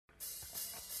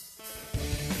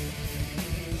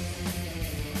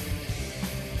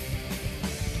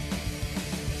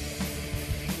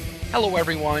Hello,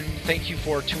 everyone. Thank you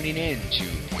for tuning in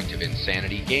to Point of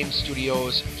Insanity Game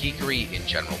Studios Geekery in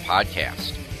General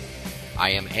podcast.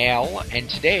 I am Al, and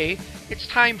today it's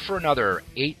time for another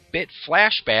 8-bit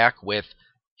flashback with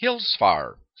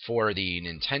Hillsfar for the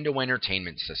Nintendo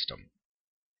Entertainment System.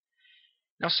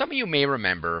 Now, some of you may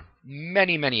remember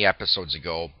many episodes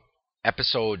ago,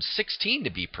 episode 16 to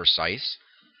be precise,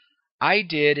 I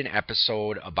did an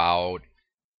episode about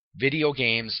video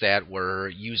games that were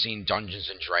using Dungeons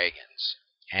and Dragons.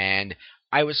 And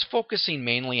I was focusing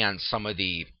mainly on some of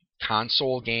the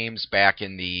console games back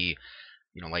in the,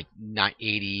 like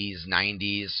 80s,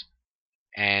 90s.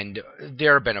 And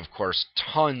there have been, of course,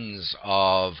 tons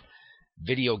of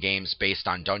video games based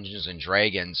on Dungeons and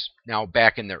Dragons. Now,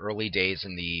 back in the early days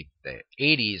in the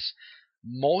 80s,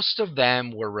 most of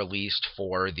them were released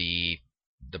for the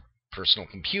personal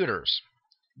computers.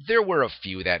 There were a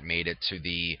few that made it to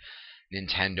the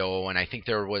Nintendo, and I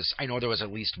know there was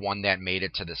at least one that made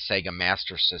it to the Sega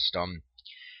Master System.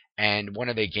 And one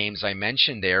of the games I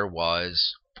mentioned there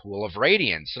was Pool of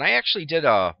Radiance. And I actually did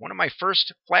one of my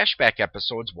first flashback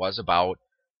episodes was about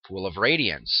Pool of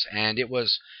Radiance. And it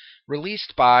was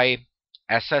released by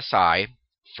SSI,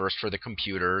 first for the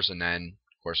computers, and then,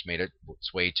 of course, made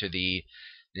its way to the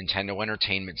Nintendo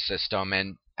Entertainment System.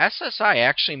 And SSI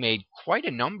actually made quite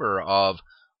a number of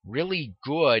really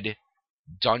good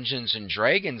Dungeons and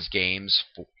Dragons games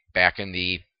back in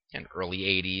the early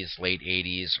 80s, late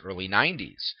 80s, early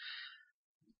 90s.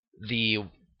 The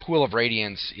Pool of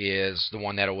Radiance is the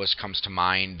one that always comes to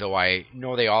mind, though I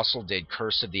know they also did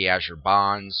Curse of the Azure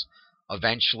Bonds.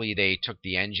 Eventually, they took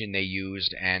the engine they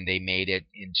used and they made it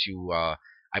into,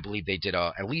 I believe they did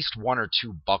at least one or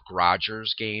two Buck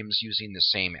Rogers games using the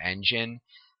same engine.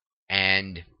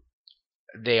 And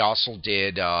they also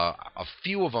did a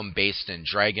few of them based in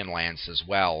Dragonlance as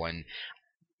well. And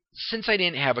since I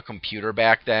didn't have a computer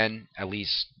back then, at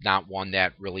least not one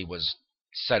that really was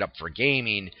set up for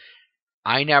gaming,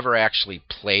 I never actually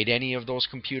played any of those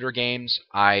computer games.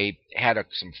 I had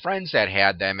some friends that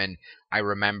had them, and I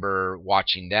remember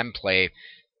watching them play.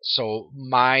 So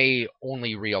my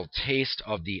only real taste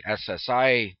of the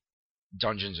SSI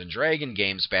Dungeons and Dragon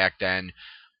games back then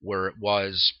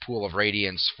was Pool of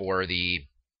Radiance for the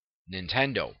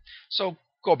Nintendo. So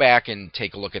go back and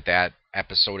take a look at that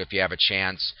episode if you have a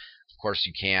chance. Of course,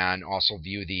 you can also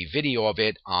view the video of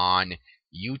it on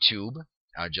YouTube,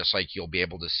 just like you'll be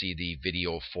able to see the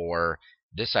video for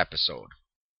this episode.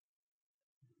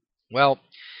 Well,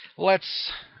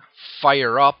 let's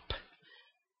fire up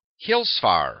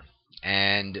Hillsfar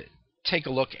and take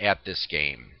a look at this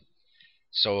game.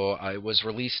 So it was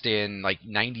released in like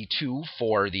 92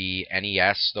 for the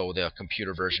NES, though the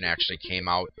computer version actually came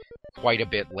out quite a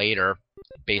bit later,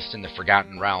 based in the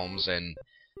Forgotten Realms. And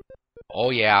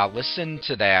oh yeah, listen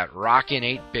to that rockin'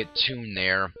 8-bit tune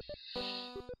there.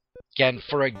 Again,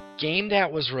 for a game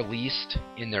that was released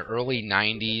in the early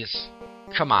 90s,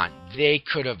 come on, they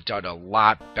could have done a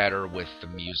lot better with the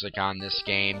music on this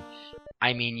game.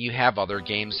 I mean, you have other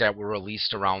games that were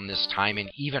released around this time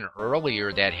and even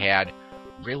earlier that had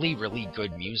really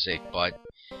good music, but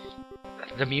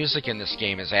the music in this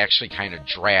game is actually kind of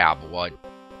drab, what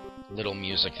little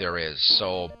music there is.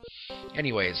 So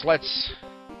anyways, let's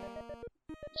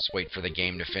wait for the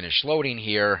game to finish loading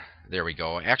here. There we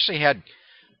go. It actually had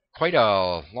quite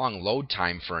a long load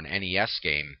time for an NES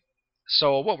game.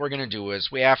 So what we're going to do is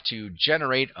we have to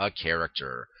generate a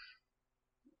character.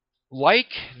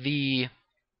 Like the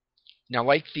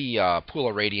Pool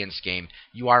of Radiance game,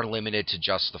 you are limited to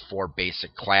just the 4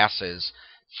 basic classes: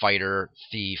 Fighter,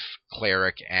 Thief,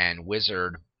 Cleric, and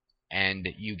Wizard. And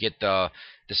you get the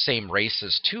same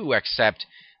races too, except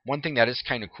one thing that is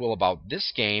kind of cool about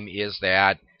this game is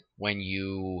that when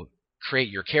you create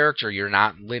your character, you're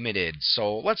not limited.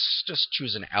 So let's just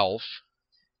choose an elf.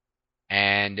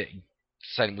 And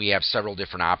we have several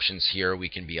different options here. We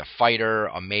can be a fighter,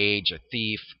 a mage, a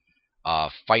thief, a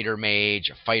fighter mage,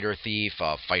 a fighter thief,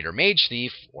 a fighter mage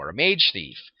thief, or a mage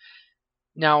thief.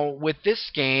 Now, with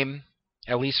this game,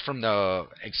 at least from the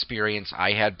experience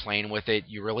I had playing with it,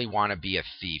 you really want to be a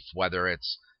thief, whether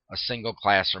it's a single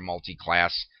class or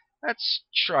multi-class. Let's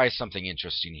try something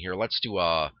interesting here. Let's do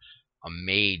a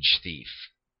mage thief.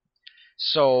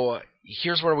 So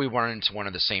here's where we run into one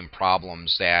of the same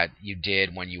problems that you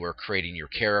did when you were creating your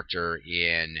character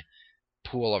in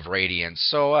Pool of Radiance.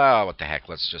 So what the heck,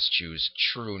 let's just choose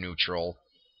True Neutral,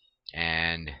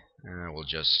 and we'll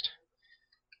just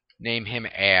name him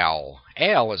Al.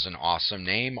 Al is an awesome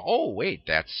name. Oh wait,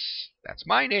 that's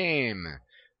my name.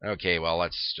 Okay, well,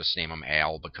 let's just name him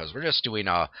Al because we're just doing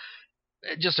a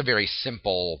very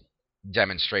simple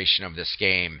demonstration of this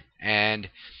game. And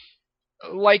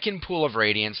like in Pool of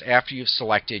Radiance, after you've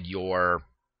selected your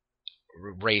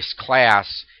race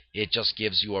class, it just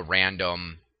gives you a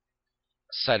random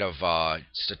set of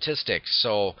statistics.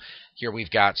 So here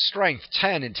we've got Strength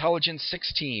 10, Intelligence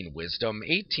 16, Wisdom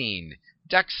 18,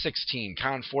 Dex 16,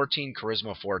 Con 14,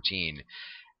 Charisma 14.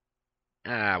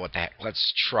 What the heck?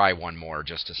 Let's try one more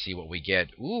just to see what we get.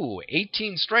 Ooh,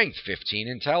 18 Strength, 15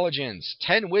 Intelligence,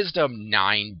 10 Wisdom,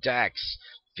 9 Dex,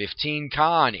 15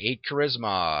 Con, 8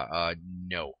 Charisma.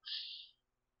 No.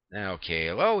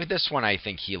 Okay, well, with this one I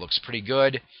think he looks pretty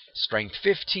good. Strength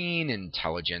 15,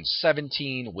 Intelligence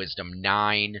 17, Wisdom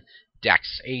 9,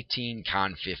 Dex 18,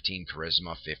 Con 15,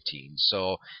 Charisma 15.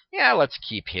 So, yeah, let's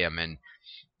keep him. And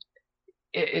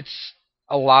it's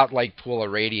a lot like Pool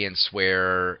of Radiance,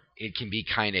 where it can be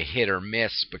kind of hit or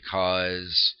miss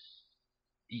because,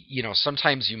 you know,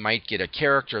 sometimes you might get a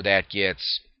character that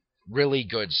gets really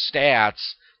good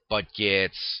stats but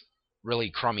gets really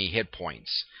crummy hit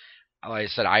points. Like I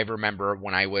said, I remember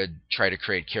when I would try to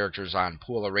create characters on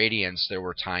Pool of Radiance, there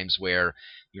were times where,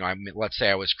 you know, let's say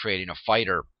I was creating a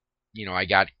fighter. You know, I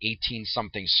got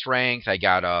 18-something strength, I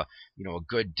got a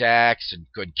good dex, a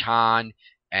good con,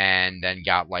 and then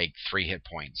got like 3 hit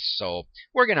points. So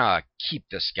we're going to keep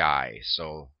this guy.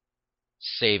 So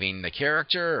saving the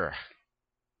character.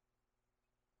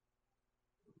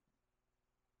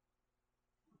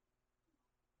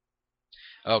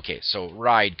 Okay, so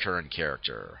ride current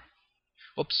character.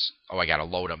 Oops. Oh, I gotta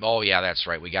load him. Oh, yeah, that's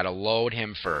right. We gotta load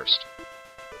him first.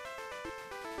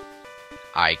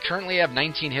 I currently have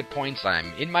 19 hit points.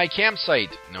 I'm in my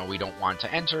campsite. No, we don't want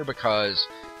to enter because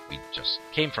we just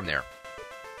came from there.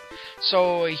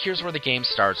 So here's where the game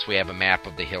starts. We have a map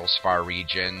of the Hillsfar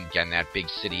region. Again, that big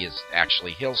city is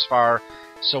actually Hillsfar.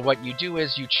 So what you do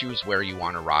is you choose where you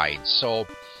want to ride. So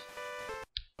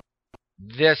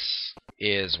this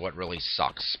is what really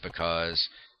sucks because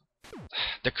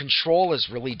the control is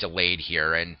really delayed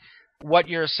here, and what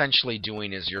you're essentially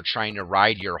doing is you're trying to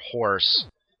ride your horse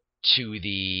to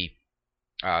the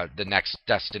next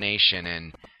destination,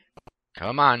 and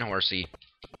come on, horsey.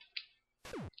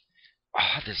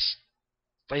 This,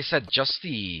 like I said, just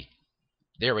the...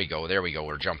 There we go,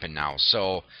 we're jumping now.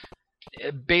 So,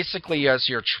 basically, as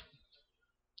you're...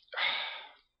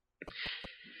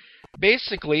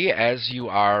 Basically, as you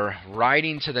are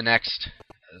riding to the next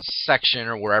section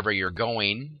or wherever you're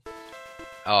going...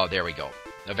 Oh, there we go.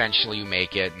 Eventually you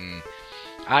make it, and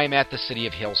I'm at the city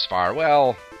of Hillsfar.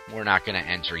 Well, we're not going to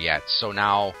enter yet. So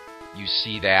now you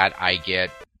see that I get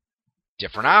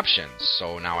different options.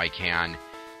 So now I can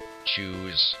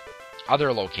choose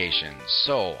other locations.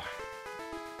 So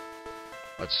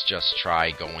let's just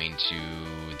try going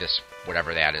to this,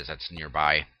 whatever that is that's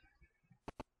nearby.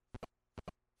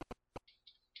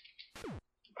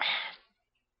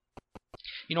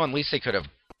 You know, at least they could have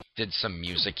did some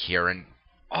music here. And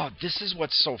oh, this is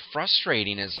what's so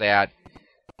frustrating, is that,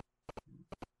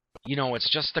 you know, it's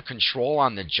just the control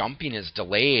on the jumping is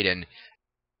delayed, and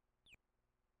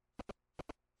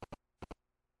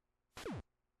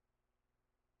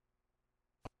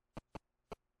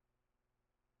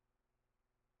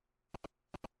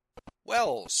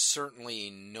well, certainly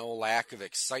no lack of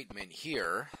excitement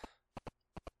here.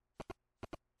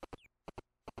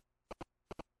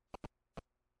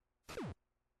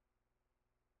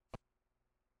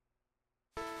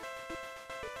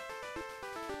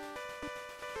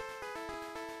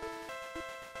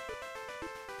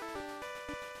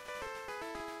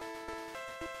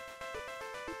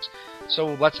 So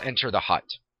let's enter the hut.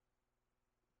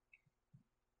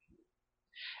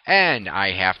 And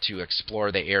I have to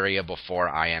explore the area before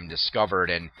I am discovered,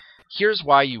 and here's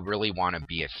why you really want to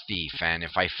be a thief. And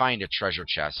if I find a treasure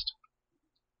chest...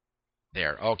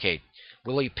 There, okay.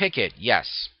 Will he pick it?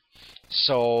 Yes.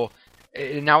 So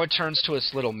now it turns to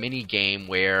this little mini game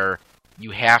where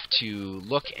you have to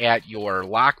look at your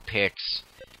lockpicks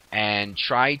and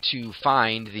try to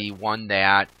find the one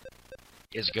that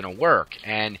is going to work.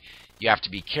 And you have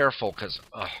to be careful because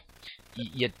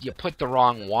you put the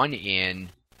wrong one in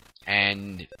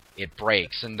and it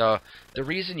breaks. And the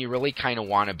reason you really kind of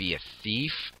want to be a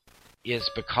thief is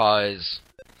because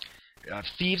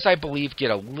thieves, I believe, get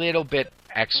a little bit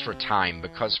extra time.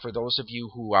 Because for those of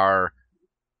you who are...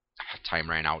 Time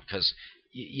ran out because,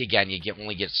 again, you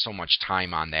only get so much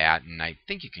time on that. And I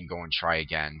think you can go and try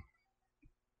again.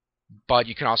 But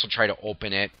you can also try to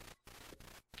open it.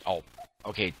 Oh,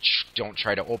 okay, don't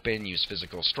try to open. Use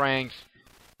physical strength.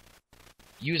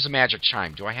 Use a magic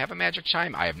chime. Do I have a magic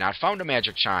chime? I have not found a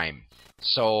magic chime.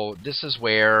 So this is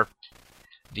where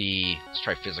the... Let's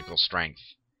try physical strength.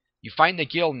 You find the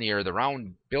guild near the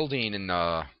round building in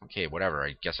the... Okay, whatever.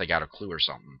 I guess I got a clue or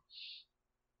something.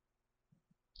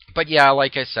 But yeah,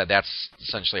 like I said, that's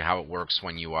essentially how it works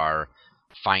when you are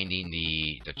finding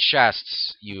the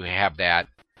chests. You have that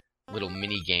little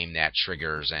mini game that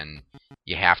triggers, and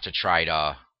you have to try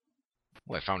to...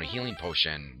 Oh, I found a healing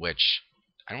potion, which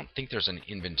I don't think there's an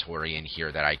inventory in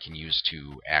here that I can use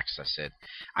to access it.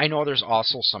 I know there's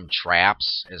also some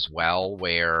traps as well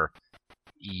where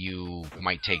you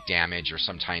might take damage, or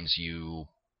sometimes you...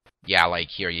 Yeah, like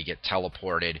here, you get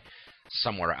teleported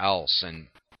somewhere else, and...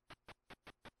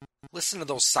 Listen to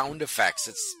those sound effects.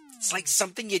 It's like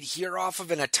something you'd hear off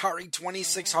of an Atari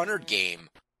 2600 game.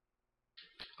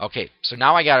 Okay, so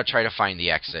now I gotta try to find the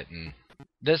exit, and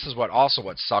this is what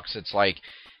sucks. It's like,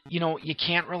 you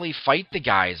can't really fight the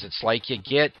guys. It's like you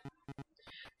get,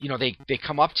 they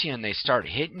come up to you and they start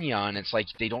hitting you, and it's like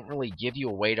they don't really give you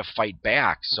a way to fight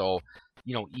back. So,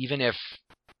 even if,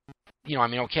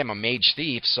 okay, I'm a mage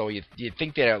thief, so you'd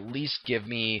think they'd at least give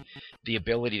me the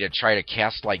ability to try to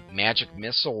cast, like, magic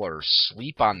missile or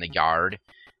sleep on the guard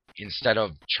instead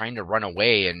of trying to run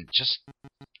away, and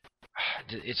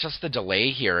it's just the delay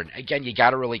here. And again, you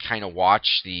gotta really kind of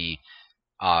watch the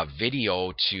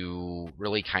video to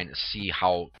really kind of see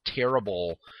how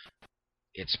terrible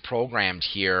it's programmed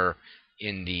here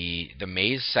in the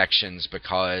maze sections,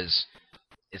 because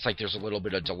it's like there's a little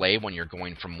bit of delay when you're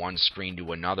going from one screen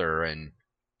to another. And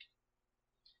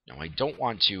no, I don't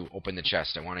want to open the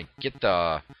chest. I want to get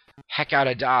the heck out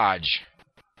of Dodge.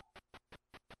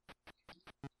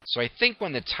 So I think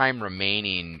when the time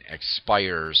remaining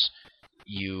expires,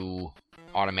 you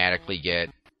automatically get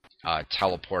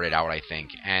teleported out, I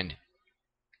think. And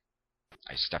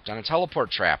I stepped on a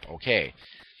teleport trap. Okay.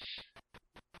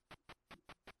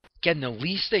 Again, the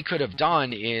least they could have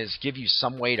done is give you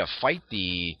some way to fight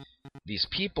these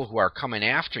people who are coming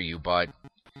after you, but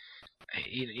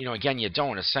again, you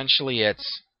don't. Essentially,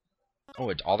 it's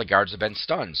all the guards have been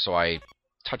stunned, so I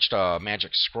touched a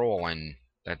magic scroll and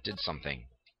that did something.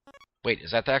 Wait, is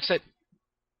that the exit?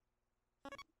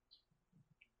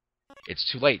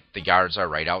 It's too late. The guards are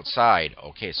right outside.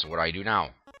 Okay, so what do I do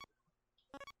now?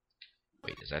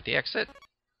 Wait, is that the exit?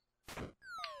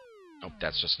 Nope,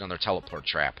 that's just another teleport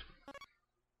trap.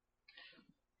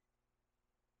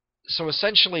 So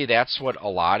essentially, that's what a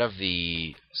lot of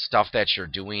the stuff that you're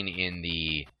doing in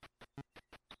these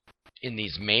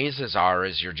mazes are,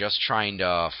 is you're just trying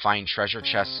to find treasure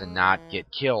chests and not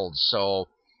get killed. So,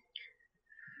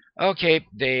 okay,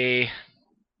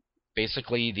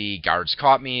 basically, the guards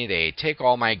caught me, they take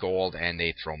all my gold, and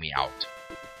they throw me out.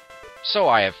 So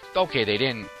okay, they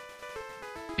didn't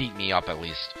beat me up at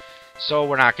least. So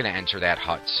we're not going to enter that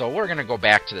hut. So we're going to go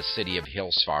back to the city of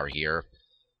Hillsfar here.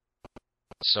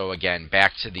 So again,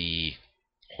 back to the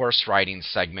horse riding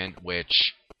segment,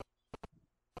 which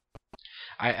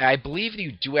I believe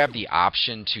you do have the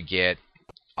option to get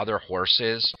other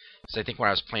horses. Because I think when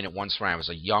I was playing it once when I was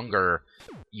younger,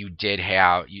 you did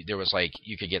have... there was like,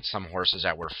 you could get some horses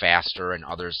that were faster and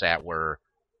others that were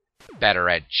better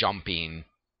at jumping.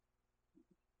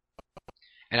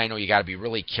 And I know you got to be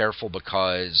really careful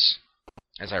because,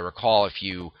 as I recall,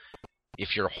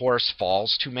 if your horse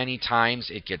falls too many times,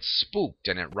 it gets spooked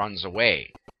and it runs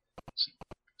away.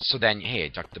 So then, hey, I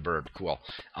ducked the bird. Cool.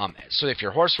 So if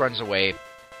your horse runs away,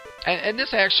 and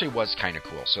this actually was kind of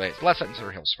cool. So let's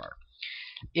enter Hillsfar.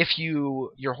 If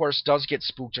your horse does get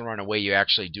spooked and run away, you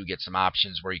actually do get some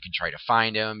options where you can try to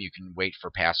find him. You can wait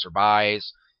for passerbys.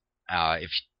 I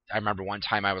remember one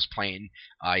time I was playing,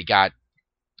 I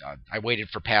waited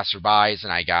for passerbys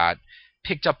and I got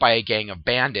picked up by a gang of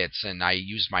bandits, and I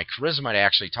used my charisma to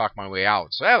actually talk my way out.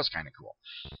 So that was kind of cool.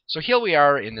 So here we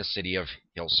are in the city of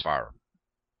Hillsfar.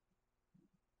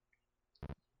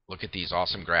 Look at these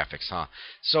awesome graphics, huh?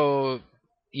 So,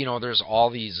 there's all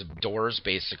these doors,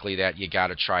 basically, that you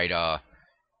gotta try to,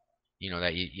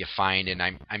 that you find, and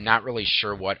I'm not really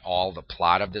sure what all the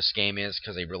plot of this game is,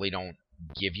 because they really don't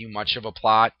give you much of a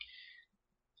plot.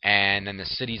 And then the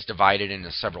city's divided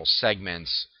into several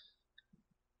segments.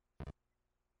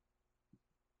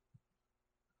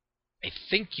 I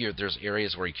think there's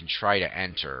areas where you can try to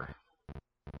enter.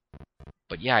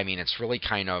 But yeah, I mean, it's really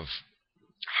kind of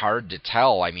hard to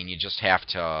tell. I mean, you just have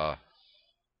to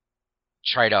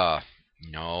try to...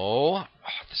 No. Oh,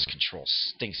 this control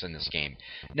stinks in this game.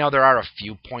 Now, there are a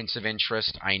few points of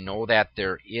interest. I know that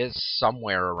there is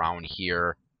somewhere around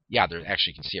here... Yeah,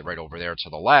 actually, you can see it right over there to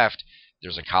the left.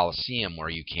 There's a Coliseum where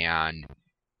you can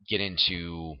get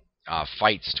into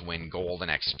fights to win gold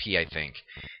and XP, I think.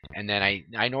 And then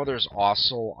I know there's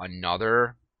also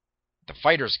another, the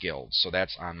Fighters Guild. So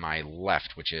that's on my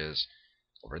left, which is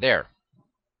over there.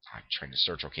 I'm trying to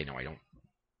search. Okay, no, I don't.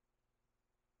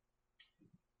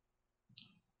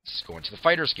 Let's go into the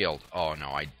Fighters Guild. Oh,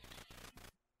 no,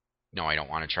 No, I don't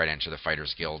want to try to enter the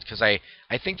Fighters Guild, because I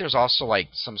think there's also like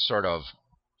some sort of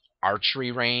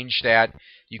archery range that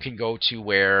you can go to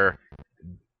where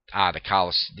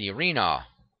the arena.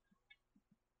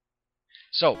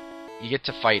 So you get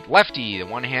to fight Lefty, the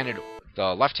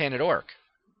left-handed orc,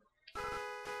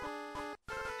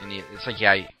 and it's like,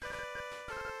 yeah.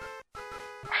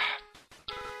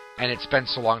 And it's been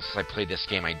so long since I played this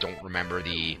game, I don't remember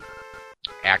the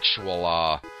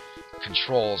actual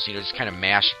controls. You know, just kind of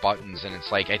mash buttons, and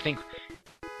it's like, I think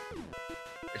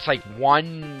it's like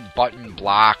one button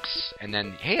blocks, and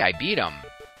then, hey, I beat him.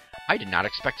 I did not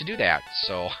expect to do that,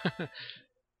 so...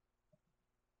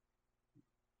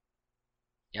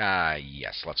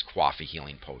 yes, let's quaff a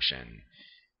healing potion.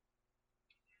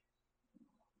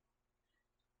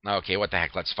 Okay, what the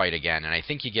heck, let's fight again. And I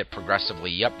think you get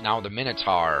progressively, yep, now the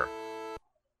Minotaur.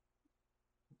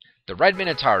 The Red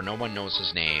Minotaur, no one knows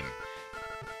his name.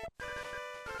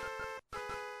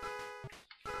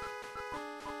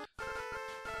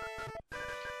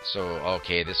 So,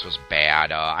 okay, this was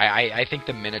bad. I think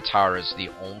the Minotaur is the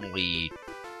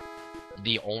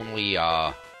only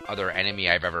other enemy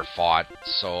I've ever fought,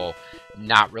 so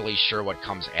not really sure what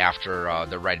comes after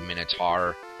the Red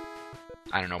Minotaur.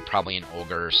 I don't know, probably an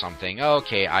ogre or something.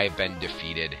 Okay, I've been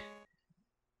defeated.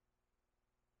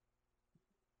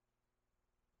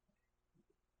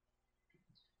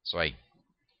 So I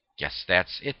guess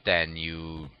that's it then.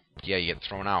 You get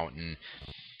thrown out, and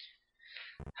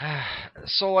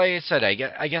so like I said,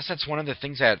 I guess that's one of the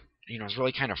things that, you know, is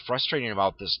really kind of frustrating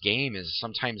about this game, is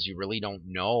sometimes you really don't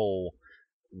know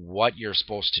what you're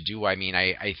supposed to do. I mean,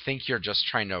 I think you're just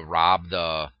trying to rob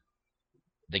the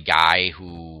guy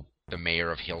the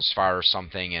mayor of Hillsfar or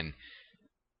something, and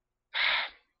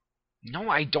no,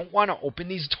 I don't want to open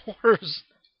these doors.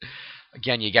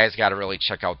 Again, you guys got to really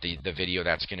check out the video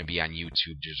that's going to be on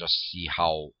YouTube to just see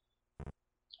how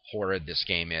horrid this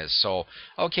game is. So,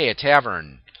 okay, a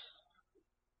tavern.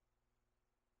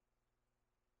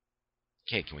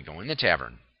 Okay, can we go in the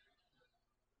tavern?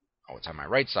 Oh, it's on my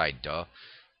right side, duh.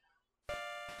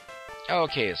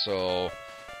 Okay, so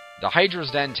the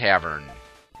Hydra's Den Tavern.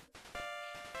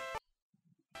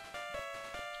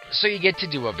 So you get to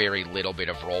do a very little bit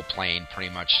of role-playing, pretty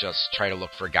much just try to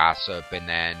look for gossip, and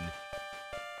then,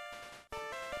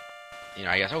 you know,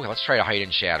 I guess, okay, let's try to hide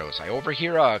in shadows. I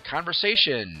overhear a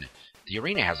conversation. The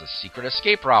arena has a secret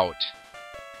escape route.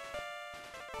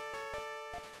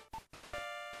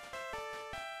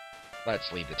 Let's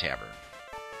leave the tavern.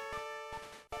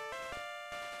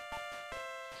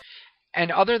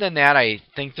 And other than that, I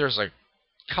think there's a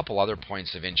couple other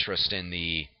points of interest in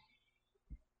the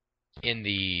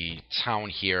town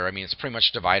here. I mean, it's pretty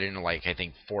much divided into, like, I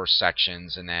think 4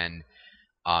 sections, and then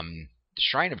the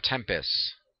Shrine of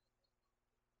Tempest.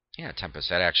 Yeah, Tempest.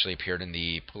 That actually appeared in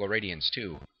the Pool of Radiance,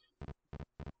 too.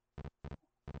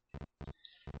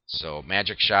 So,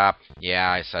 Magic Shop. Yeah,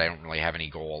 I said I don't really have any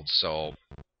gold, so...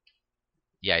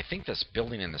 Yeah, I think this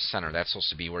building in the center, that's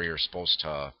supposed to be where you're supposed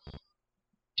to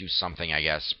do something, I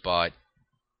guess, but...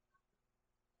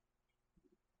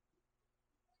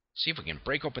 See if we can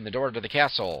break open the door to the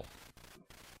castle.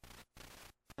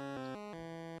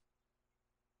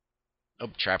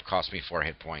 Oh, trap cost me 4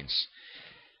 hit points.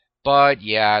 But,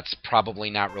 yeah, it's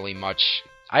probably not really much.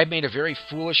 I've made a very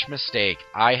foolish mistake.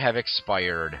 I have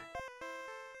expired.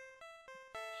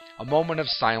 A moment of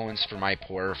silence for my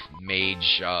poor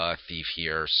mage thief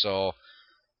here. So,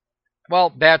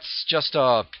 well, that's just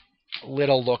a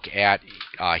little look at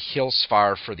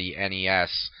Hillsfar for the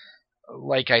NES.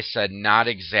 Like I said, not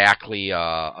exactly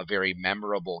a very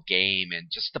memorable game,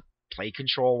 and just the play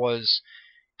control was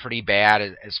pretty bad.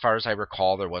 As far as I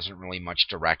recall, there wasn't really much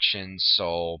direction,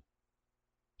 so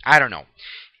I don't know.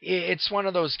 It's one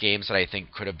of those games that I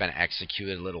think could have been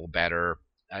executed a little better.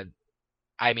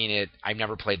 I mean, I've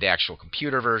never played the actual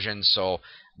computer version, so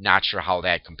not sure how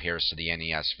that compares to the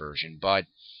NES version, but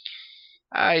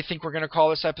I think we're going to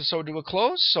call this episode to a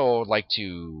close, so I'd like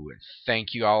to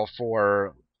thank you all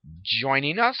for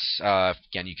joining us.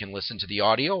 Again, you can listen to the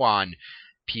audio on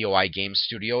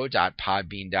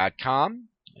poigamestudio.podbean.com.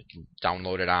 You can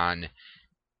download it on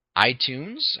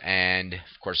iTunes, and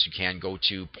of course you can go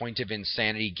to Point of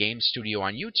Insanity Game Studio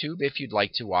on YouTube if you'd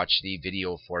like to watch the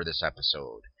video for this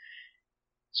episode.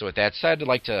 So with that said, I'd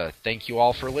like to thank you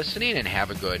all for listening, and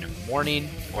have a good morning,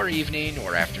 or evening,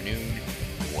 or afternoon,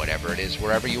 whatever it is,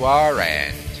 wherever you are,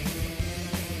 and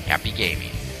happy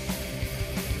gaming.